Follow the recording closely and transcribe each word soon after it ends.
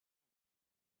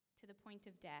to the point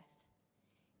of death,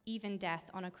 even death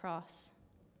on a cross.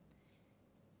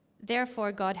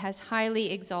 Therefore God has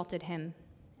highly exalted him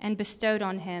and bestowed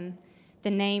on him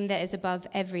the name that is above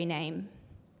every name,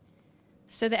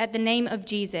 so that at the name of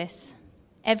Jesus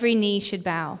every knee should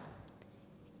bow,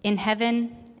 in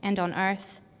heaven and on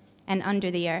earth and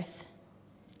under the earth,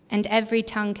 and every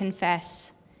tongue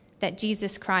confess that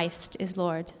Jesus Christ is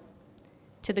Lord,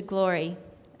 to the glory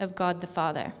of God the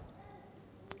Father.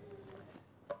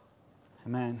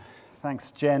 Amen.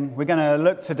 Thanks, Jen. We're going to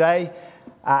look today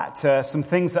at some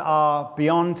things that are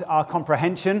beyond our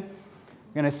comprehension.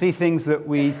 We're going to see things that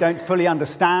we don't fully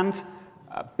understand,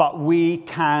 but we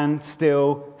can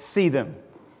still see them,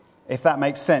 if that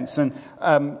makes sense. And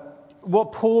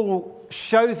what Paul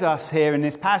shows us here in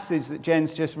this passage that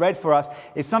Jen's just read for us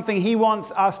is something he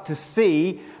wants us to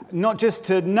see, not just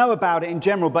to know about it in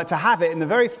general, but to have it in the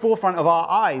very forefront of our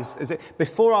eyes,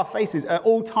 before our faces at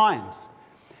all times.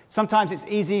 Sometimes it's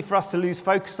easy for us to lose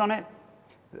focus on it.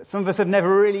 Some of us have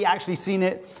never really actually seen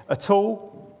it at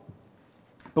all.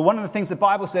 But one of the things the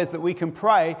Bible says that we can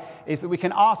pray is that we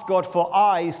can ask God for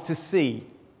eyes to see.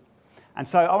 And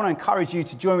so I want to encourage you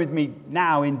to join with me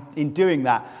now in doing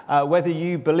that. Whether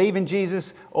you believe in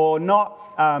Jesus or not,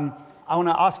 I want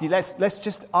to ask you, let's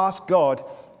just ask God,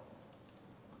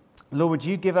 Lord, would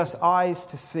you give us eyes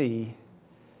to see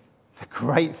the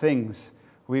great things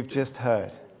we've just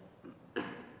heard?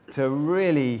 To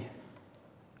really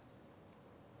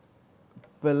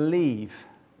believe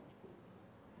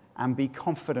and be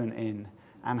confident in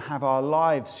and have our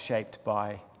lives shaped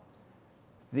by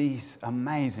these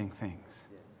amazing things.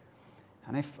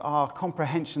 And if our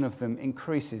comprehension of them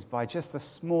increases by just the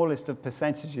smallest of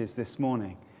percentages this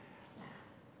morning,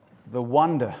 the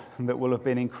wonder that will have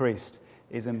been increased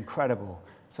is incredible.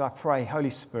 So I pray,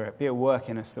 Holy Spirit, be at work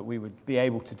in us that we would be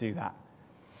able to do that.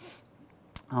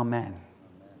 Amen.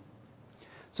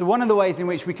 So one of the ways in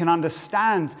which we can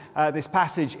understand this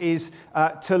passage is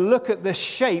to look at the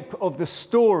shape of the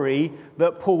story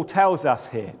that Paul tells us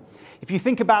here. If you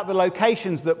think about the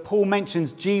locations that Paul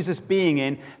mentions Jesus being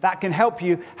in, that can help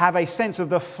you have a sense of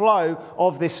the flow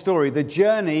of this story, the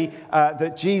journey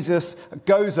that Jesus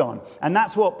goes on. And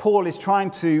that's what Paul is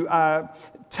trying to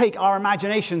take our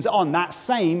imaginations on, that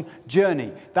same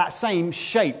journey, that same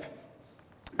shape,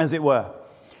 as it were.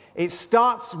 It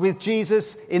starts with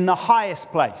Jesus in the highest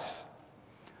place.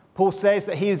 Paul says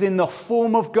that he is in the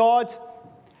form of God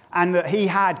and that he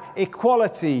had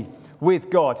equality with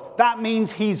God. That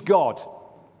means he's God.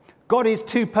 God is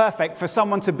too perfect for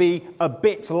someone to be a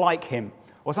bit like him,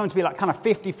 or someone to be like kind of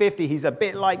 50-50. He's a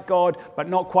bit like God, but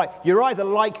not quite. You're either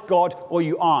like God or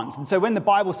you aren't. And so when the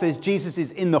Bible says Jesus is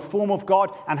in the form of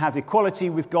God and has equality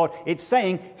with God, it's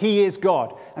saying he is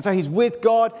God. And so he's with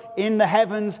God in the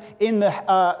heavens, in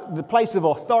the place of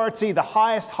authority, the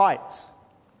highest heights.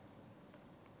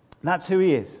 That's who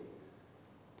he is.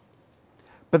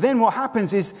 But then what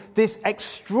happens is this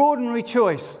extraordinary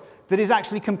choice that is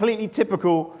actually completely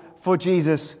typical for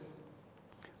Jesus,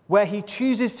 where he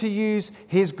chooses to use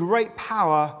his great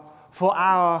power for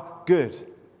our good.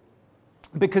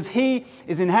 Because he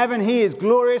is in heaven, he is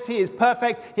glorious, he is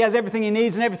perfect, he has everything he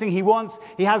needs and everything he wants.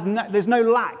 There's no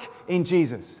lack in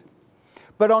Jesus.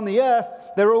 But on the earth,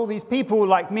 there are all these people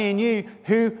like me and you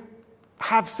who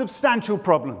have substantial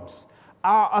problems,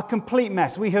 are a complete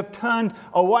mess. We have turned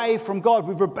away from God.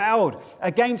 We've rebelled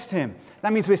against him.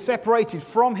 That means we're separated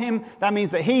from him. That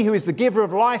means that he who is the giver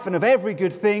of life and of every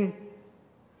good thing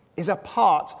is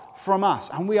apart from us,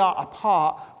 and we are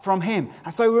apart from him.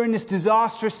 And so we're in this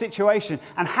disastrous situation.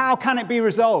 And how can it be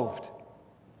resolved?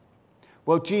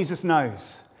 Well, Jesus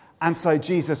knows, and so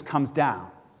Jesus comes down.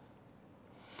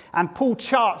 And Paul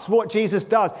charts what Jesus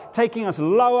does, taking us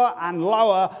lower and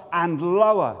lower and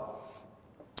lower.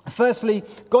 Firstly,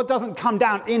 God doesn't come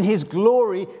down in his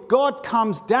glory. God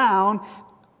comes down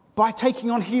by taking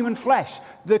on human flesh.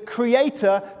 The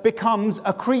creator becomes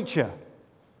a creature.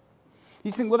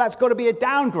 You think, well, that's got to be a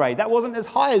downgrade. That wasn't as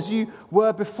high as you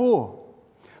were before.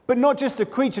 But not just a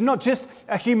creature, not just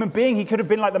a human being. He could have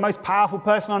been like the most powerful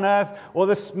person on earth, or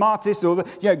the smartest, or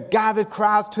the gathered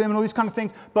crowds to him, and all these kind of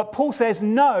things. But Paul says,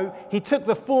 no, he took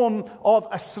the form of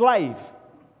a slave.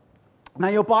 Now,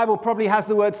 your Bible probably has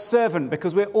the word servant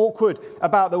because we're awkward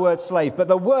about the word slave. But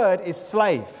the word is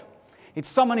slave. It's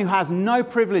someone who has no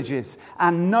privileges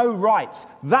and no rights.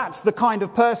 That's the kind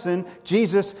of person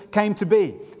Jesus came to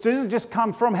be. So he doesn't just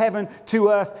come from heaven to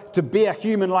earth to be a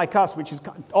human like us, which is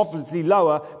obviously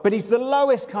lower, but he's the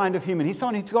lowest kind of human. He's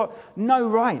someone who's got no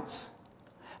rights.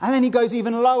 And then he goes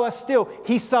even lower still.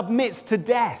 He submits to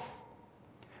death.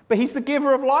 But he's the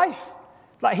giver of life.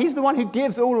 Like, he's the one who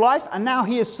gives all life, and now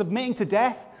he is submitting to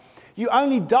death. You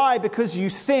only die because you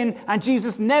sin, and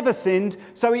Jesus never sinned.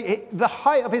 So the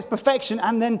height of his perfection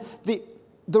and then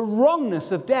the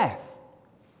wrongness of death.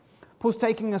 Paul's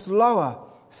taking us lower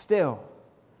still.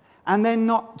 And then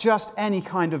not just any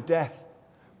kind of death,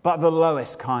 but the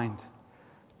lowest kind.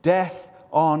 Death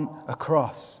on a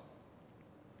cross.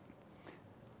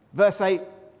 Verse 8,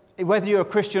 whether you're a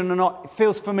Christian or not, it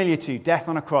feels familiar to you. Death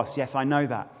on a cross. Yes, I know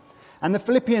that. And the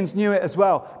Philippians knew it as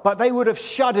well. But they would have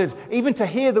shuddered even to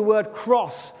hear the word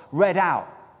cross read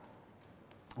out.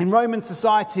 In Roman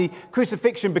society,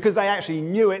 crucifixion, because they actually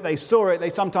knew it, they saw it,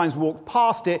 they sometimes walked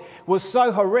past it, was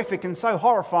so horrific and so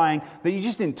horrifying that you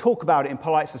just didn't talk about it in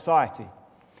polite society.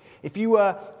 If you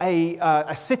were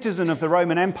a citizen of the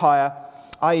Roman Empire,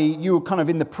 i.e. you were kind of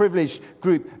in the privileged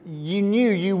group, you knew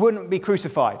you wouldn't be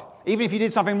crucified. Even if you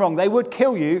did something wrong, they would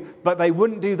kill you, but they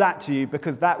wouldn't do that to you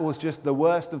because that was just the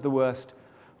worst of the worst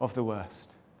of the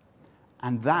worst.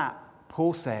 And that,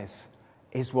 Paul says,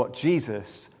 is what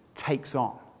Jesus takes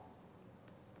on.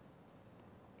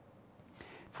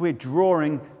 If we're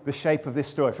drawing the shape of this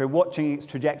story, if we're watching its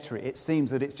trajectory, it seems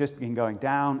that it's just been going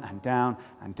down and down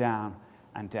and down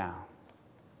and down.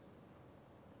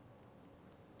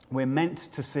 We're meant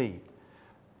to see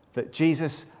that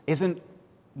Jesus isn't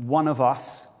one of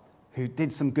us who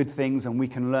did some good things and we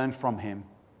can learn from him,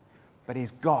 but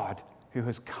he's God who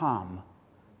has come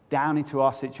down into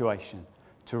our situation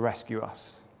to rescue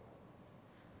us.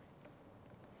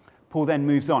 Paul then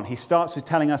moves on. He starts with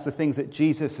telling us the things that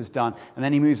Jesus has done, and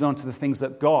then he moves on to the things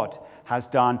that God has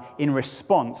done in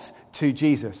response to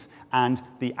Jesus. And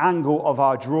the angle of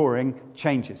our drawing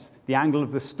changes. The angle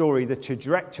of the story, the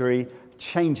trajectory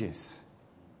changes.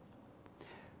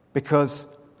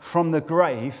 Because from the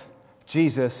grave,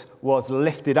 Jesus was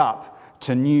lifted up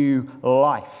to new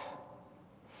life.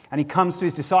 And he comes to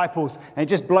his disciples, and it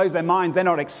just blows their mind. They're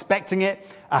not expecting it.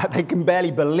 They can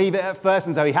barely believe it at first,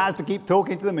 and so he has to keep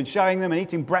talking to them and showing them and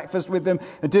eating breakfast with them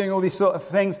and doing all these sort of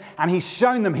things. And he's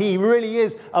shown them he really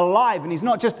is alive. And he's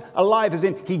not just alive as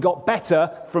in he got better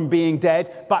from being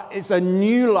dead, but it's a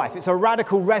new life. It's a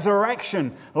radical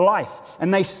resurrection life.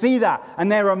 And they see that, and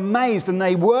they're amazed, and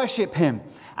they worship him.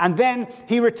 And then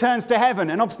he returns to heaven.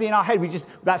 And obviously in our head,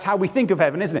 that's how we think of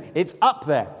heaven, isn't it? It's up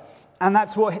there. And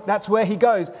that's where he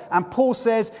goes. And Paul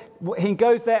says he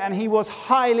goes there and he was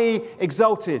highly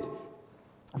exalted.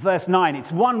 Verse 9,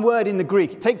 it's one word in the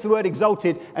Greek. It takes the word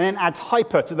exalted and then adds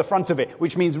hyper to the front of it,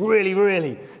 which means really,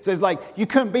 really. So it's like, you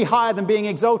couldn't be higher than being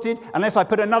exalted unless I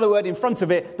put another word in front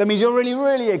of it. That means you're really,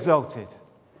 really exalted.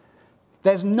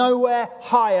 There's nowhere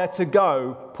higher to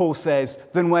go, Paul says,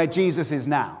 than where Jesus is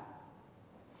now.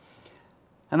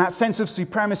 And that sense of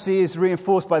supremacy is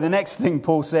reinforced by the next thing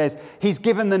Paul says. He's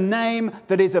given the name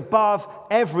that is above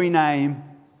every name.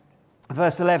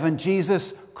 Verse 11,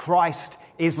 Jesus Christ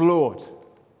is Lord.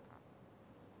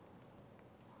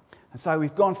 And so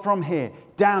we've gone from here,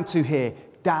 down to here,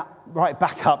 down, right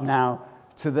back up now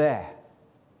to there.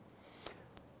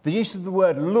 The use of the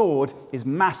word Lord is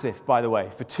massive, by the way,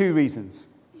 for two reasons.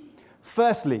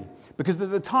 Firstly, because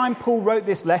at the time Paul wrote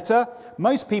this letter,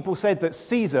 most people said that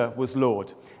Caesar was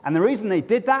Lord. And the reason they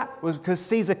did that was because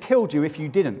Caesar killed you if you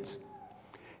didn't.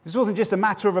 This wasn't just a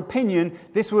matter of opinion,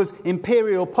 this was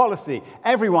imperial policy.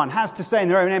 Everyone has to say in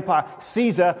the Roman Empire,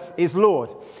 Caesar is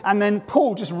Lord. And then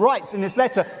Paul just writes in this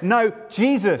letter, no,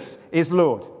 Jesus is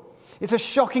Lord. It's a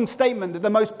shocking statement that the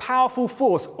most powerful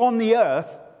force on the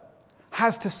earth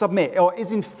has to submit or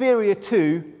is inferior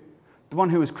to the one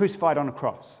who was crucified on a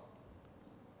cross.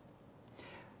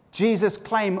 Jesus'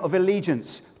 claim of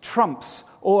allegiance trumps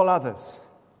all others.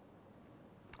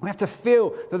 We have to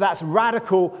feel that that's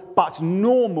radical but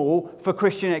normal for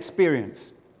Christian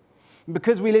experience. And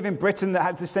because we live in Britain that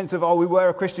has this sense of, we were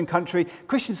a Christian country,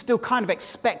 Christians still kind of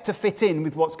expect to fit in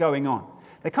with what's going on.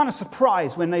 They're kind of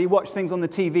surprised when they watch things on the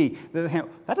TV that they think,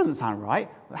 that doesn't sound right.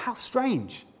 How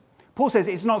strange. Paul says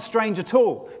it's not strange at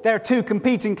all. There are two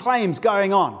competing claims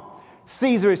going on.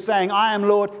 Caesar is saying, I am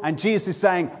Lord, and Jesus is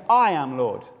saying, I am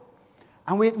Lord.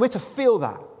 And we're to feel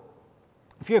that.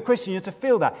 If you're a Christian, you're to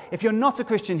feel that. If you're not a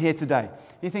Christian here today,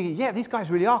 you're thinking, yeah, these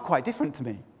guys really are quite different to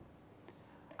me.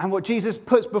 And what Jesus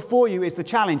puts before you is the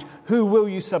challenge. Who will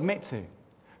you submit to?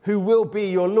 Who will be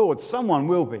your Lord? Someone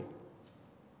will be.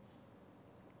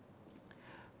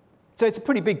 So it's a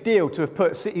pretty big deal to have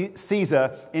put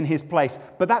Caesar in his place.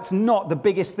 But that's not the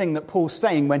biggest thing that Paul's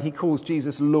saying when he calls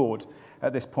Jesus Lord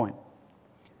at this point.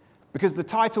 Because the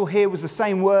title here was the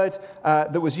same word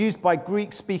that was used by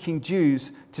Greek-speaking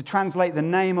Jews to translate the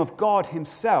name of God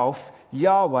himself,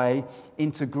 Yahweh,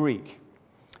 into Greek.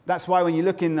 That's why when you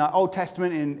look in the Old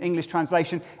Testament in English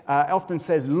translation, it often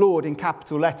says Lord in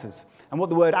capital letters. And what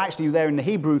the word actually there in the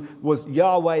Hebrew was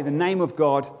Yahweh, the name of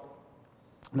God.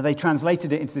 But they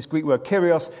translated it into this Greek word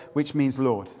Kyrios, which means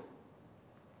Lord.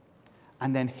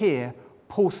 And then here,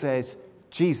 Paul says,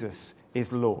 Jesus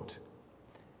is Lord.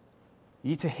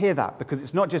 You need to hear that, because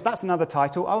it's not just, that's another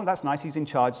title, oh, that's nice, he's in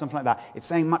charge, something like that. It's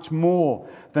saying much more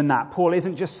than that. Paul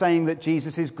isn't just saying that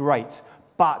Jesus is great,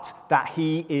 but that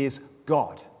he is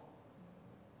God.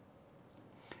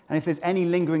 And if there's any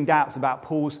lingering doubts about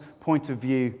Paul's point of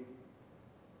view,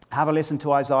 have a listen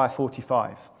to Isaiah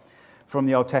 45 from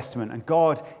the Old Testament. And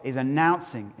God is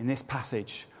announcing in this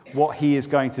passage what he is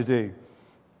going to do.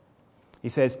 He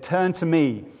says, "Turn to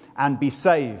me and be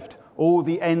saved, all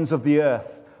the ends of the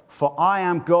earth, for I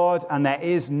am God and there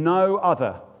is no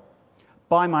other.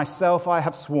 By myself I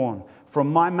have sworn,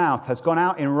 from my mouth has gone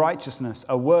out in righteousness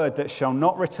a word that shall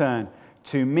not return.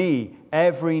 To me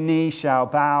every knee shall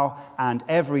bow and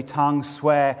every tongue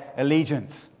swear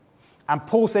allegiance." And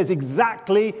Paul says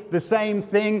exactly the same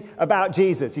thing about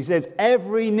Jesus. He says,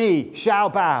 every knee shall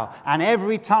bow and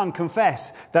every tongue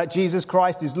confess that Jesus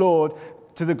Christ is Lord,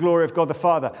 to the glory of God the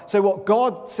Father. So what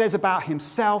God says about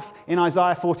himself in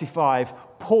Isaiah 45,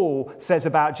 Paul says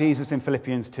about Jesus in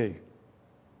Philippians 2.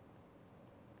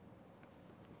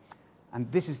 And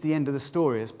this is the end of the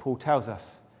story, as Paul tells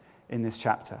us in this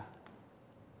chapter.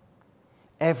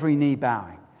 Every knee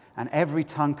bowing and every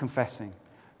tongue confessing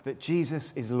that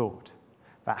Jesus is Lord,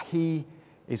 that he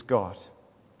is God.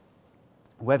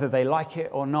 Whether they like it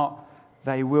or not,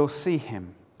 they will see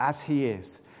him as he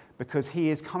is, because he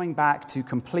is coming back to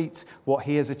complete what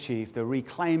he has achieved, the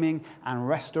reclaiming and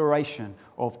restoration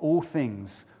of all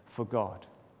things for God.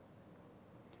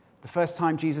 The first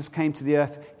time Jesus came to the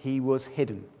earth, he was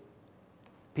hidden.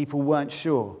 People weren't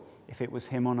sure if it was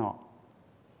him or not.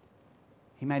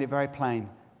 He made it very plain.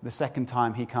 The second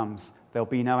time he comes, there'll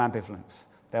be no ambivalence.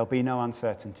 There'll be no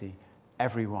uncertainty.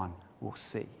 Everyone will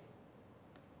see.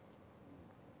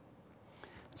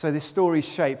 So this story's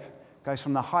shape goes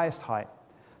from the highest height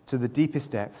to the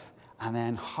deepest depth, and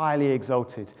then highly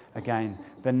exalted again,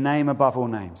 the name above all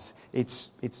names.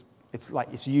 It's like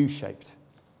it's U-shaped.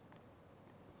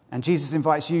 And Jesus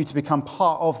invites you to become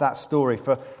part of that story.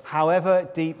 For however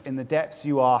deep in the depths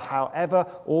you are, however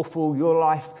awful your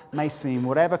life may seem,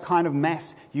 whatever kind of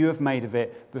mess you have made of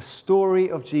it, the story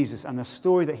of Jesus and the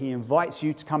story that he invites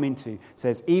you to come into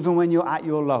says, even when you're at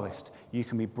your lowest, you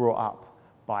can be brought up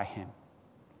by him.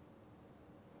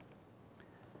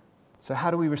 So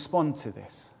how do we respond to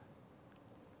this?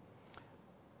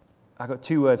 I've got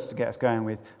two words to get us going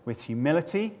with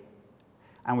humility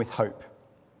and with hope.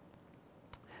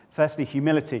 Firstly,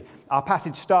 humility. Our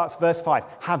passage starts, verse 5.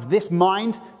 Have this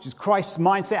mind, which is Christ's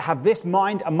mindset, have this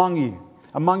mind among you,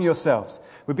 among yourselves.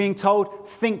 We're being told,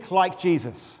 think like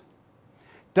Jesus.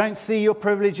 Don't see your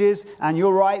privileges and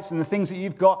your rights and the things that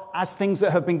you've got as things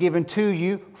that have been given to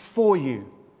you for you.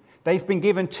 They've been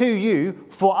given to you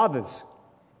for others.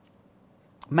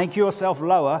 Make yourself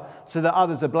lower so that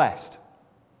others are blessed.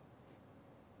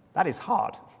 That is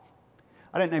hard.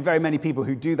 I don't know very many people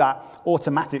who do that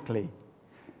automatically.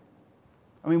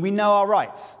 I mean, we know our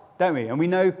rights, don't we? And we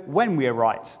know when we're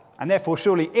right. And therefore,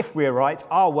 surely, if we're right,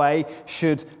 our way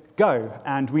should go.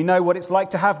 And we know what it's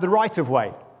like to have the right of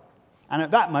way. And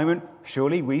at that moment,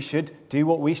 surely we should do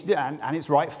what we should do, and it's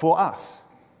right for us.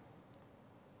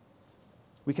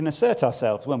 We can assert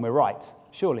ourselves when we're right,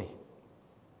 surely.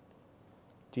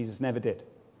 Jesus never did.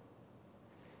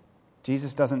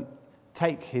 Jesus doesn't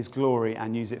take his glory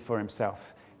and use it for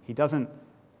himself. He doesn't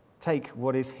take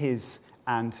what is his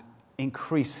and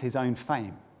increase his own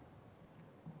fame.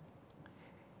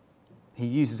 He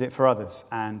uses it for others,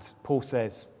 and Paul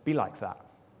says, be like that.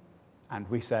 And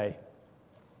we say,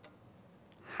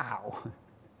 how?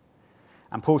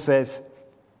 And Paul says,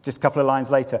 just a couple of lines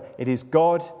later, it is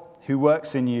God who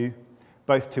works in you,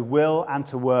 both to will and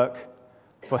to work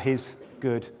for his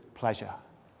good pleasure.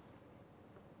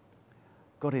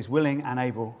 God is willing and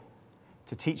able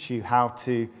to teach you how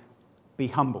to be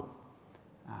humble.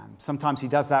 Sometimes he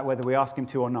does that whether we ask him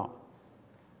to or not.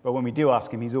 But when we do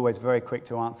ask him, he's always very quick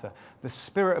to answer. The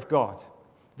Spirit of God,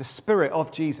 the Spirit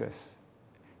of Jesus,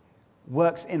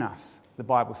 works in us, the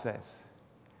Bible says,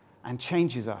 and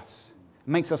changes us,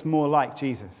 makes us more like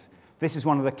Jesus. This is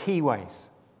one of the key ways.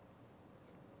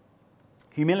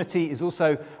 Humility is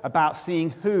also about seeing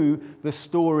who the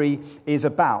story is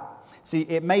about. See,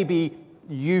 it may be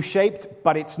U-shaped,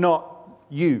 but it's not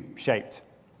U-shaped,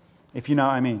 if you know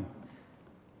what I mean.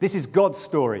 This is God's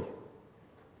story.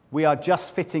 We are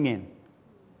just fitting in.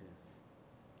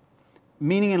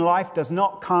 Meaning in life does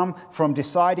not come from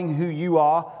deciding who you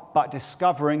are, but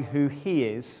discovering who he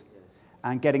is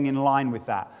and getting in line with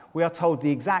that. We are told the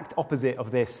exact opposite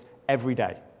of this every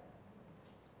day,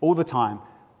 all the time.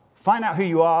 Find out who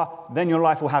you are, then your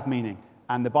life will have meaning.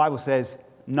 And the Bible says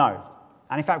no.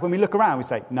 And in fact, when we look around, we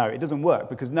say, no, it doesn't work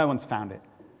because no one's found it.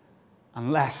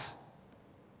 Unless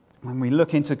when we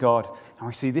look into God and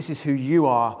we see this is who you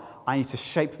are, I need to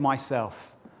shape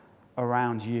myself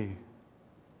around you.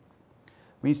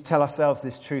 We need to tell ourselves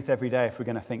this truth every day if we're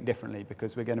going to think differently,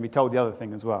 because we're going to be told the other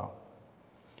thing as well.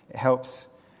 It helps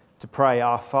to pray,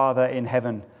 Our Father in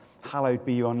heaven, hallowed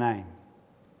be your name.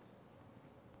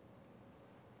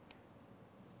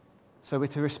 So we're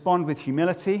to respond with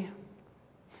humility.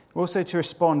 We're also to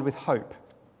respond with hope.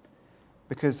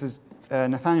 Because as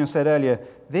Nathaniel said earlier,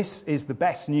 this is the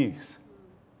best news.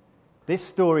 This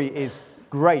story is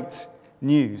great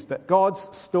news, that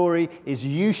God's story is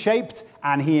U-shaped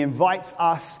and he invites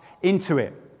us into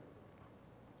it.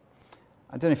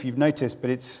 I don't know if you've noticed, but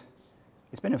it's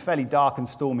been a fairly dark and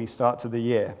stormy start to the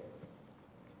year.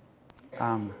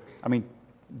 The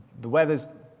weather's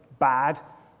bad.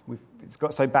 It's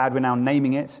got so bad we're now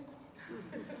naming it.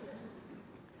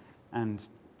 And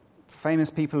famous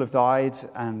people have died,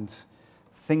 and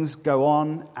things go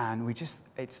on, and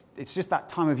it's just that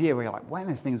time of year where you're like, when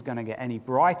are things going to get any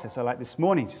brighter? So like this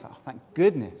morning, just like, oh, thank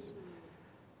goodness.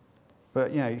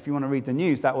 But, if you want to read the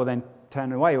news, that will then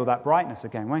turn away all that brightness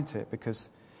again, won't it? Because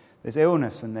there's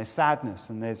illness, and there's sadness,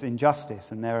 and there's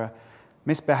injustice, and there are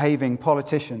misbehaving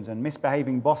politicians, and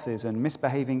misbehaving bosses, and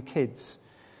misbehaving kids.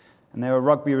 And there are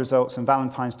rugby results, and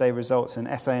Valentine's Day results, and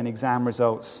essay and exam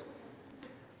results.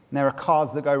 And there are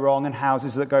cars that go wrong, and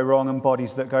houses that go wrong, and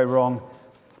bodies that go wrong.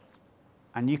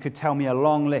 And you could tell me a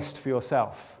long list for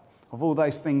yourself of all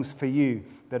those things for you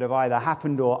that have either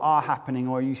happened or are happening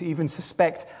or you even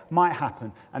suspect might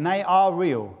happen. And they are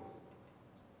real,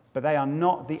 but they are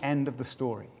not the end of the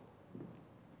story.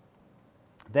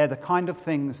 They're the kind of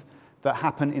things that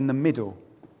happen in the middle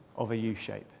of a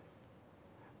U-shape,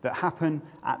 that happen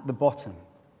at the bottom.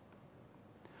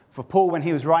 For Paul, when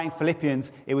he was writing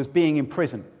Philippians, it was being in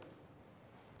prison.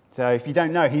 So if you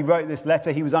don't know, he wrote this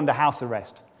letter, he was under house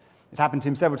arrest. It happened to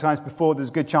him several times before. There's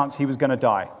a good chance he was going to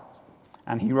die.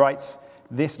 And he writes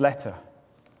this letter.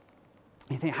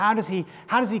 You think, how does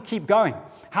he keep going?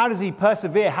 How does he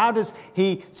persevere? How does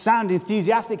he sound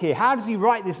enthusiastic here? How does he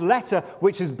write this letter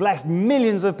which has blessed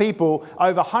millions of people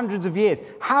over hundreds of years?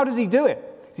 How does he do it?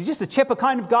 Is he just a chipper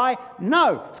kind of guy?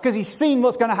 No, it's because he's seen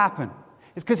what's going to happen.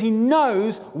 It's because he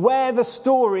knows where the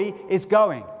story is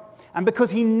going. And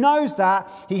because he knows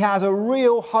that, he has a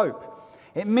real hope.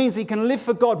 It means he can live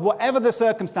for God whatever the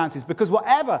circumstances, because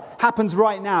whatever happens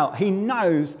right now, he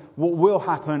knows what will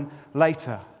happen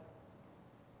later.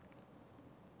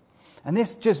 And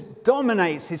this just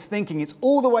dominates his thinking. It's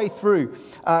all the way through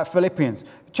Philippians.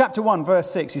 Chapter 1, verse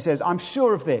 6, he says, I'm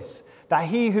sure of this, that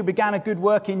he who began a good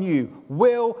work in you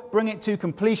will bring it to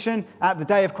completion at the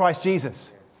day of Christ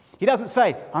Jesus. He doesn't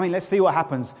say, let's see what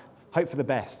happens, hope for the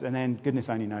best, and then goodness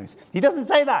only knows. He doesn't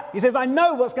say that. He says, I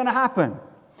know what's going to happen.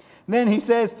 And then he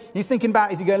says, he's thinking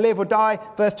about, is he going to live or die?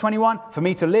 Verse 21, for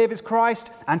me to live is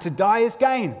Christ and to die is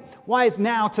gain. Why is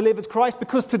now to live as Christ?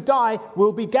 Because to die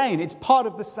will be gain. It's part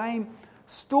of the same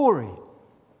story.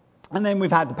 And then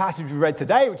we've had the passage we read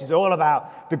today, which is all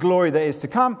about the glory that is to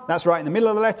come. That's right in the middle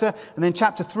of the letter. And then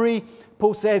chapter 3,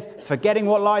 Paul says, forgetting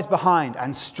what lies behind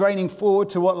and straining forward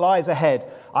to what lies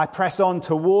ahead, I press on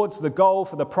towards the goal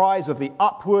for the prize of the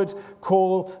upward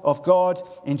call of God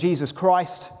in Jesus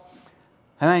Christ.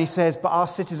 And then he says, but our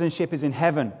citizenship is in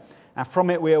heaven, and from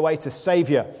it we await a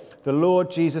Saviour, the Lord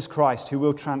Jesus Christ, who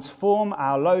will transform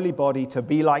our lowly body to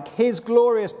be like his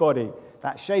glorious body,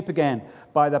 that shape again,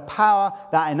 by the power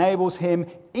that enables him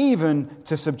even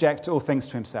to subject all things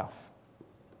to himself.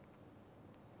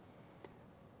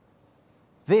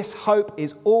 This hope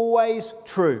is always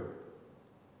true.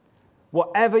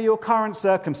 Whatever your current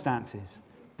circumstances,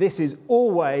 this is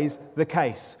always the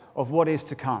case of what is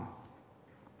to come.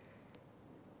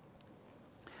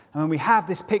 And when we have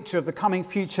this picture of the coming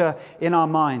future in our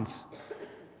minds,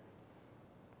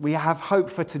 we have hope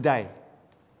for today.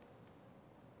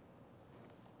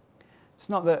 It's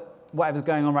not that whatever's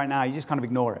going on right now, you just kind of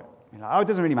ignore it. You're like, it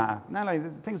doesn't really matter. No, the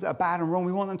things that are bad and wrong,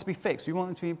 we want them to be fixed. We want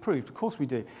them to be improved. Of course we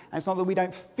do. And it's not that we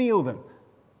don't feel them.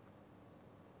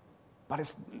 But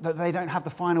it's that they don't have the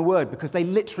final word, because they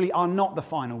literally are not the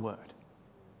final word.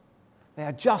 They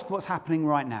are just what's happening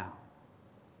right now.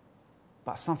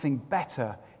 But something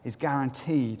better is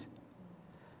guaranteed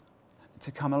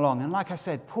to come along. And like I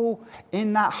said, Paul,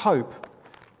 in that hope,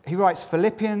 he writes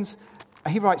Philippians,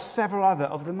 he writes several other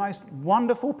of the most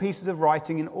wonderful pieces of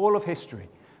writing in all of history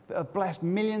that have blessed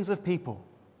millions of people,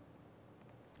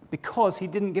 because he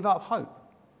didn't give up hope,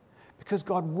 because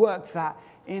God worked that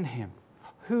in him.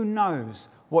 who knows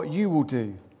what you will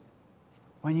do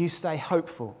when you stay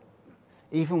hopeful,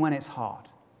 even when it's hard?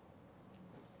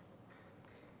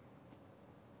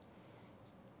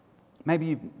 Maybe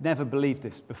you've never believed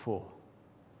this before.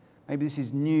 Maybe this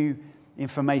is new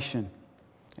information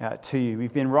to you.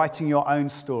 We've been writing your own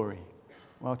story.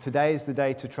 Well, today is the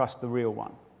day to trust the real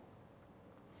one.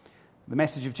 The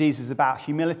message of Jesus is about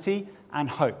humility and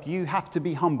hope. You have to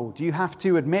be humbled. You have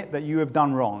to admit that you have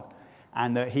done wrong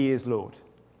and that he is Lord.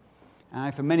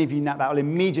 And for many of you, that will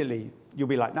immediately, you'll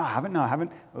be like, no, I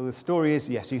haven't. Well, the story is,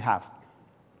 yes, you have.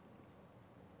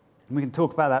 And we can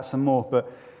talk about that some more, but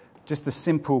just the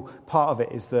simple part of it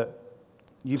is that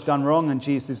you've done wrong and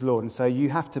Jesus is Lord. And so you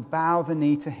have to bow the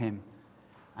knee to him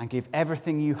and give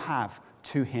everything you have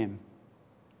to him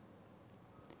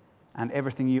and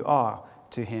everything you are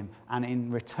to him. And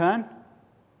in return,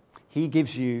 he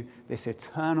gives you this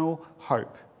eternal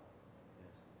hope.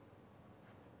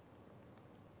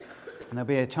 And there'll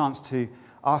be a chance to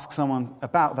ask someone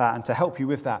about that and to help you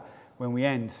with that when we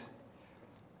end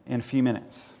in a few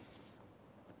minutes.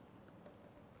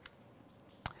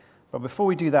 But before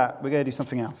we do that, we're going to do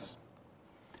something else.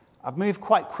 I've moved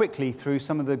quite quickly through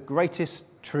some of the greatest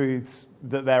truths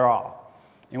that there are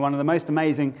in one of the most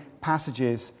amazing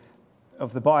passages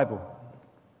of the Bible.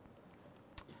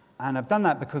 And I've done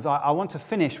that because I want to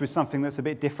finish with something that's a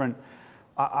bit different.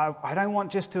 I don't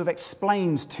want just to have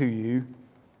explained to you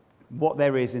what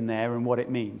there is in there and what it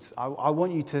means. I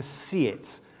want you to see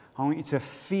it. I want you to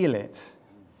feel it.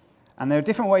 And there are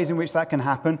different ways in which that can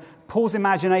happen. Paul's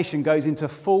imagination goes into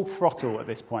full throttle at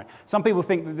this point. Some people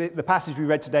think that the passage we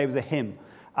read today was a hymn.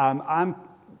 I'm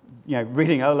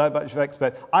reading a bunch of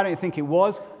experts. I don't think it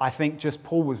was. I think just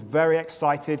Paul was very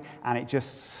excited and it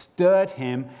just stirred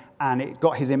him and it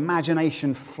got his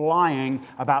imagination flying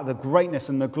about the greatness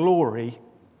and the glory.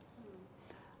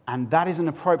 And that is an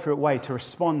appropriate way to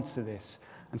respond to this.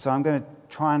 And so I'm going to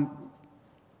try and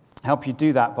help you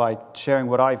do that by sharing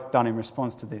what I've done in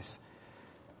response to this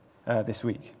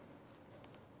week.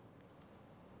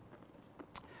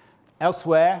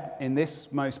 Elsewhere in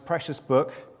this most precious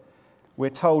book, we're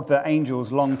told that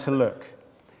angels long to look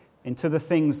into the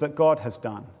things that God has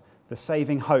done, the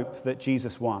saving hope that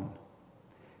Jesus won.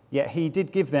 Yet he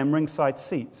did give them ringside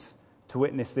seats to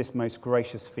witness this most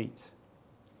gracious feat.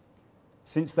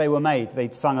 Since they were made,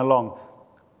 they'd sung aloud.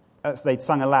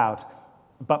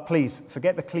 But please,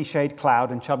 forget the cliched cloud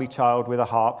and chubby child with a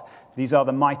harp. These are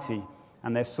the mighty,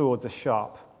 and their swords are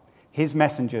sharp. His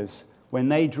messengers, when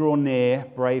they draw near,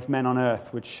 brave men on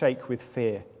earth would shake with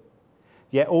fear.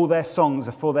 Yet all their songs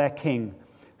are for their king,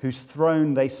 whose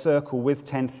throne they circle with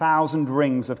 10,000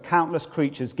 rings of countless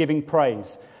creatures giving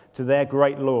praise to their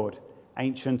great Lord,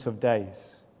 Ancient of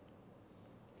Days.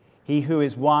 He who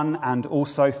is one and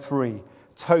also three,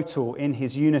 total in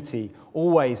his unity,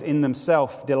 always in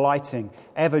themselves delighting,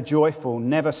 ever joyful,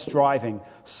 never striving,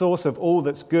 source of all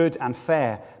that's good and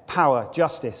fair, power,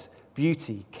 justice,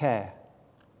 beauty, care.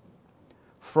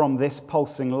 From this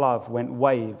pulsing love went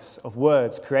waves of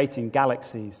words creating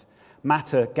galaxies,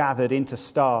 matter gathered into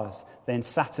stars, then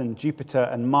Saturn, Jupiter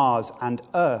and Mars and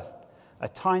Earth, a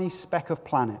tiny speck of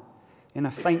planet in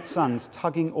a faint sun's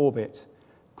tugging orbit,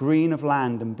 green of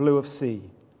land and blue of sea,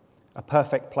 a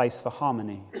perfect place for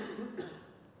harmony.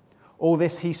 All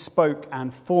this he spoke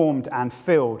and formed and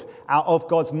filled. Out of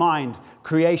God's mind,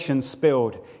 creation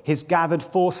spilled. His gathered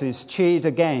forces cheered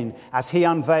again as he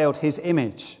unveiled his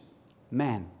image,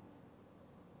 men.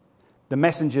 The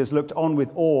messengers looked on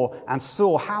with awe and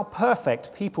saw how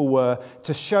perfect people were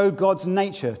to show God's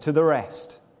nature to the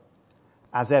rest,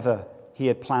 as ever he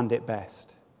had planned it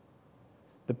best.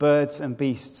 The birds and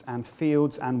beasts and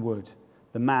fields and wood,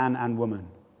 the man and woman,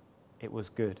 it was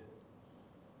good.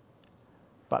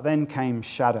 But then came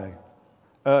shadow.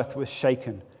 Earth was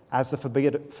shaken as the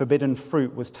forbidden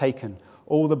fruit was taken.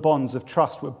 All the bonds of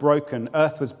trust were broken.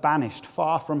 Earth was banished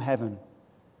far from heaven.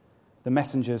 The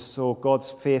messengers saw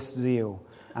God's fierce zeal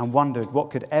and wondered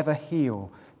what could ever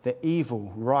heal the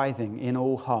evil writhing in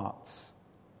all hearts.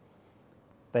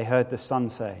 They heard the Son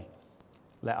say,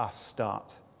 "Let us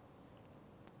start."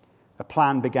 A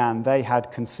plan began they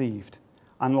had conceived.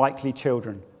 Unlikely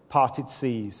children, parted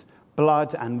seas,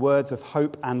 blood and words of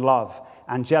hope and love,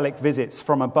 angelic visits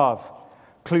from above.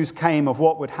 Clues came of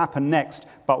what would happen next,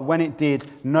 but when it did,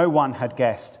 no one had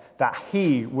guessed that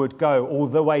he would go all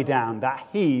the way down, that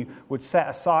he would set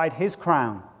aside his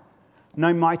crown.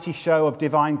 No mighty show of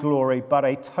divine glory, but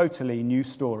a totally new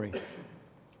story.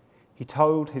 He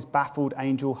told his baffled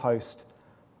angel host,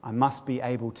 "I must be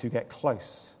able to get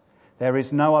close. There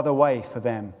is no other way for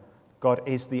them. God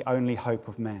is the only hope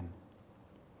of men.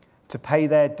 To pay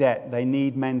their debt, they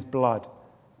need men's blood,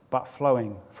 but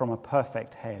flowing from a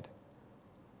perfect head.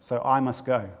 So I must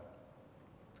go.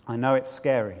 I know it's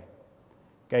scary.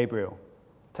 Gabriel,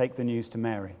 take the news to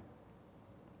Mary.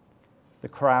 The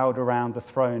crowd around the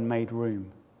throne made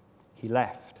room. He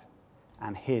left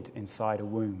and hid inside a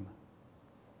womb.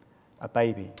 A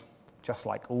baby, just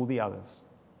like all the others.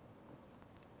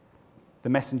 The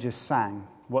messengers sang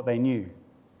what they knew,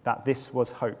 that this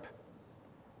was hope.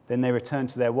 Then they returned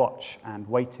to their watch and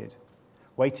waited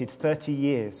 30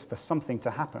 years for something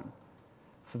to happen,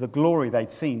 for the glory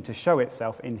they'd seen to show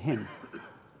itself in him.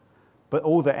 But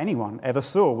all that anyone ever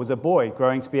saw was a boy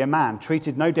growing to be a man,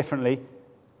 treated no differently,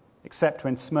 except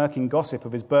when smirking gossip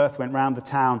of his birth went round the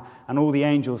town and all the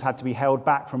angels had to be held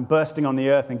back from bursting on the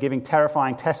earth and giving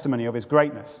terrifying testimony of his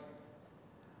greatness.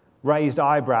 Raised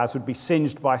eyebrows would be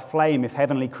singed by flame if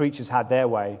heavenly creatures had their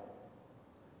way,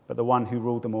 but the one who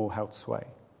ruled them all held sway.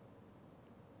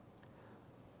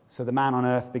 So the man on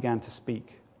earth began to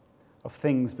speak of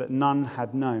things that none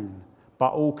had known,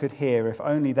 but all could hear if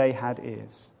only they had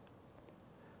ears.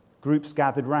 Groups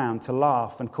gathered round to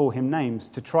laugh and call him names,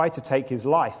 to try to take his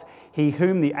life. He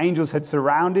whom the angels had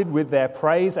surrounded with their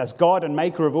praise as God and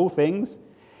maker of all things,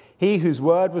 he whose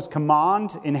word was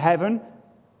command in heaven,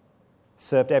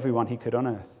 served everyone he could on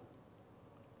earth.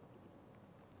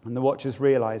 And the watchers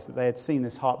realized that they had seen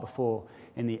this heart before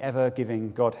in the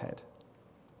ever-giving Godhead.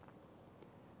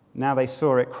 Now they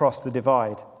saw it cross the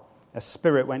divide. As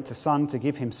Spirit went to Son to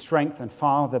give him strength, and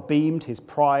Father beamed his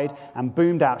pride and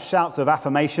boomed out shouts of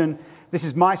affirmation. This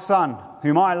is my Son,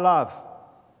 whom I love.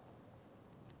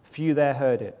 Few there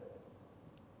heard it.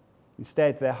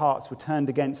 Instead, their hearts were turned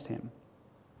against him.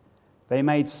 They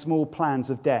made small plans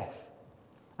of death,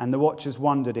 and the watchers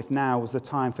wondered if now was the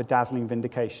time for dazzling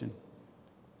vindication.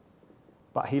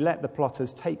 But he let the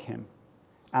plotters take him,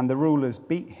 and the rulers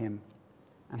beat him,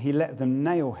 and he let them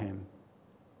nail him.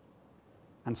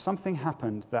 And something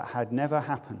happened that had never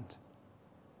happened.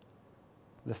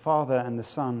 The Father and the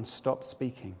Son stopped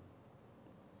speaking.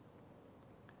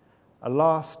 A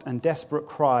last and desperate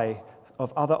cry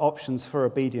of other options for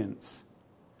obedience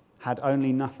had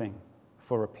only nothing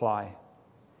for reply.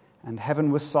 And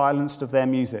heaven was silenced of their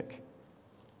music,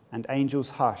 and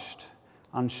angels hushed,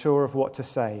 unsure of what to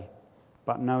say,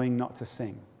 but knowing not to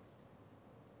sing.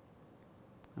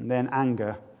 And then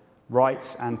anger,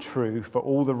 right and true, for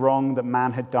all the wrong that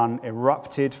man had done,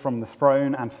 erupted from the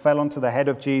throne and fell onto the head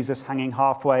of Jesus hanging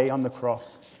halfway on the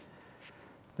cross.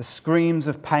 The screams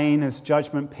of pain as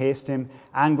judgment pierced him,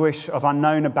 anguish of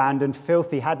unknown abandon,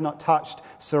 filth he had not touched,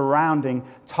 surrounding,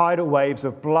 tidal waves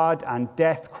of blood and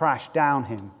death crashed down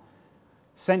him.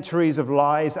 Centuries of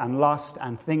lies and lust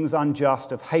and things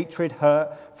unjust, of hatred,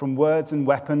 hurt from words and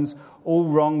weapons, all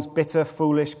wrongs, bitter,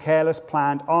 foolish, careless,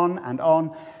 planned, on and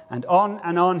on and on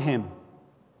and on him,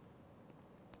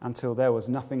 until there was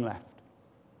nothing left.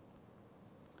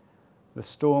 The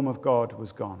storm of God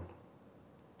was gone,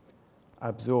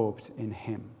 absorbed in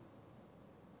him.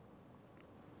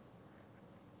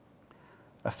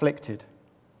 Afflicted,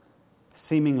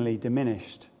 seemingly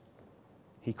diminished,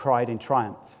 he cried in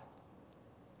triumph,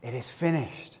 "It is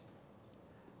finished."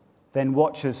 Then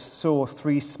watchers saw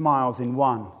 3 smiles in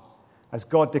one, as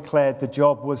God declared the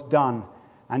job was done,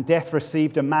 and death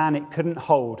received a man it couldn't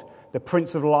hold, the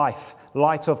Prince of Life,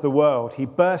 light of the world. He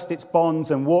burst its bonds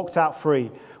and walked out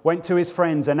free, went to his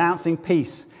friends announcing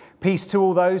peace, peace to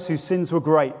all those whose sins were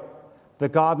great. The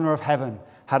gardener of heaven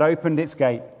had opened its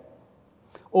gate.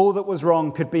 All that was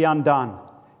wrong could be undone.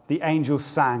 The angels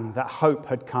sang that hope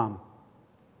had come.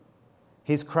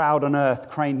 His crowd on earth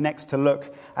craned next to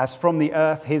look, as from the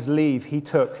earth his leave he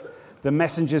took. The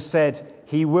messengers said,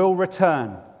 "He will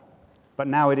return." But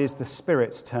now it is the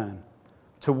Spirit's turn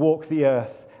to walk the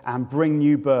earth and bring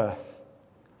new birth.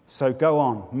 So go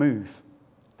on, move.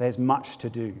 There's much to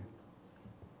do.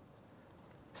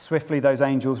 Swiftly those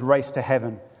angels raced to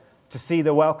heaven to see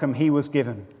the welcome he was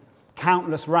given.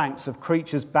 Countless ranks of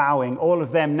creatures bowing, all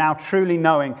of them now truly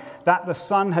knowing that the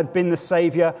Son had been the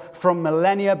Saviour from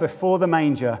millennia before the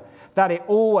manger, that it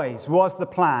always was the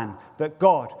plan that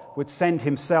God would send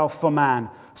himself for man.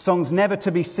 Songs never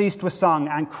to be ceased were sung,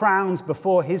 and crowns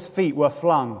before his feet were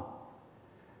flung.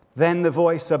 Then the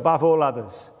voice above all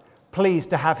others, pleased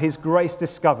to have his grace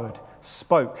discovered,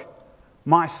 spoke,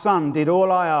 "My Son did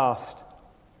all I asked,"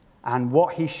 and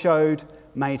what he showed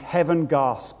made heaven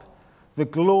gasp. The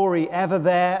glory ever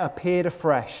there appeared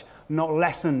afresh, not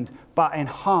lessened but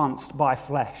enhanced by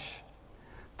flesh.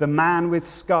 The man with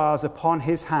scars upon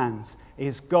his hands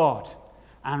is God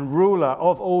and ruler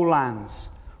of all lands,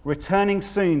 returning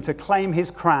soon to claim his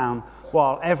crown,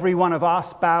 while every one of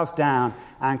us bows down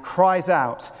and cries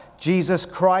out, "Jesus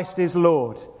Christ is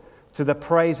Lord," to the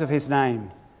praise of his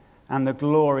name. and the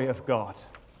glory of God.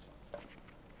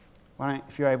 Why don't,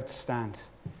 if you're able to stand,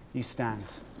 you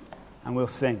stand, and we'll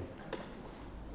sing.